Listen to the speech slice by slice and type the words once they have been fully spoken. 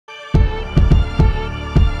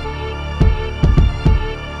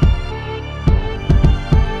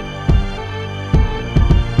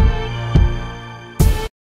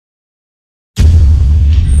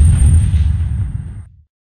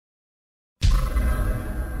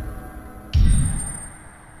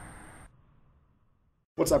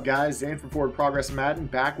What's up, guys? Zan from Forward Progress Madden,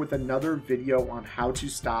 back with another video on how to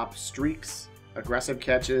stop streaks, aggressive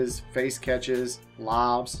catches, face catches,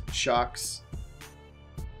 lobs, chucks,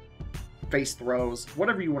 face throws,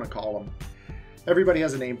 whatever you want to call them. Everybody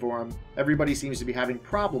has a name for them. Everybody seems to be having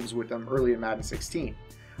problems with them early in Madden 16.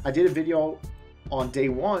 I did a video on day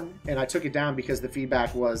one, and I took it down because the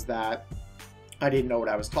feedback was that I didn't know what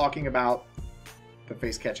I was talking about. The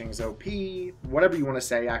face catching is OP, whatever you want to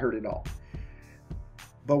say, I heard it all.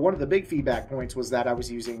 But one of the big feedback points was that I was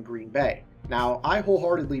using Green Bay. Now, I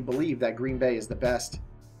wholeheartedly believe that Green Bay is the best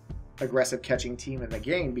aggressive catching team in the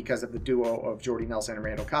game because of the duo of Jordy Nelson and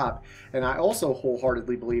Randall Cobb. And I also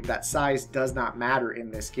wholeheartedly believe that size does not matter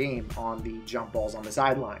in this game on the jump balls on the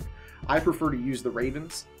sideline. I prefer to use the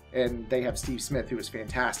Ravens, and they have Steve Smith, who is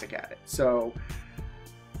fantastic at it. So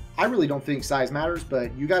I really don't think size matters,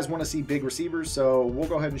 but you guys want to see big receivers, so we'll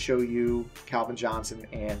go ahead and show you Calvin Johnson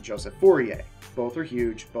and Joseph Fourier. Both are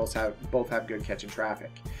huge, both have good catch and traffic.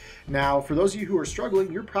 Now, for those of you who are struggling,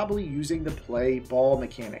 you're probably using the play ball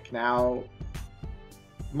mechanic. Now,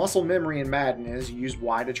 muscle memory in Madden is you use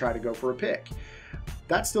Y to try to go for a pick.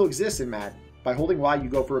 That still exists in Madden. By holding Y, you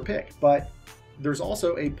go for a pick, but there's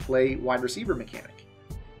also a play wide receiver mechanic.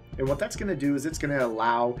 And what that's going to do is it's going to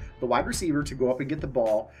allow the wide receiver to go up and get the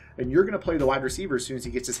ball, and you're going to play the wide receiver as soon as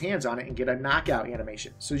he gets his hands on it and get a knockout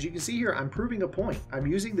animation. So as you can see here, I'm proving a point. I'm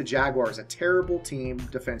using the Jaguars, a terrible team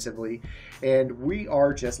defensively, and we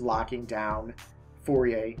are just locking down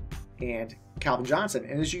Fourier and Calvin Johnson.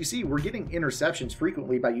 And as you can see, we're getting interceptions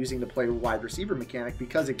frequently by using the play wide receiver mechanic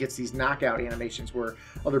because it gets these knockout animations where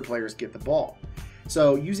other players get the ball.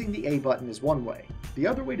 So using the A button is one way. The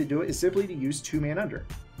other way to do it is simply to use two-man under.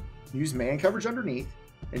 Use man coverage underneath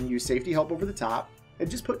and use safety help over the top, and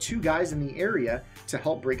just put two guys in the area to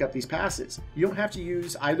help break up these passes. You don't have to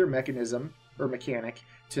use either mechanism or mechanic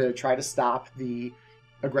to try to stop the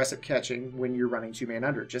aggressive catching when you're running two-man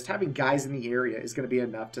under. Just having guys in the area is going to be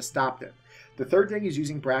enough to stop them. The third thing is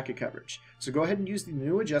using bracket coverage. So go ahead and use the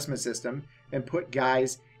new adjustment system and put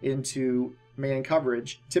guys into man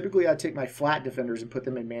coverage. Typically, I take my flat defenders and put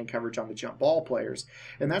them in man coverage on the jump ball players,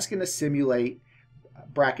 and that's going to simulate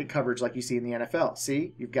bracket coverage like you see in the NFL.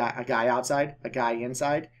 See, you've got a guy outside, a guy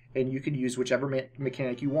inside, and you can use whichever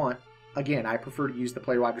mechanic you want. Again, I prefer to use the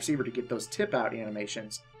play wide receiver to get those tip out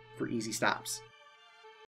animations for easy stops.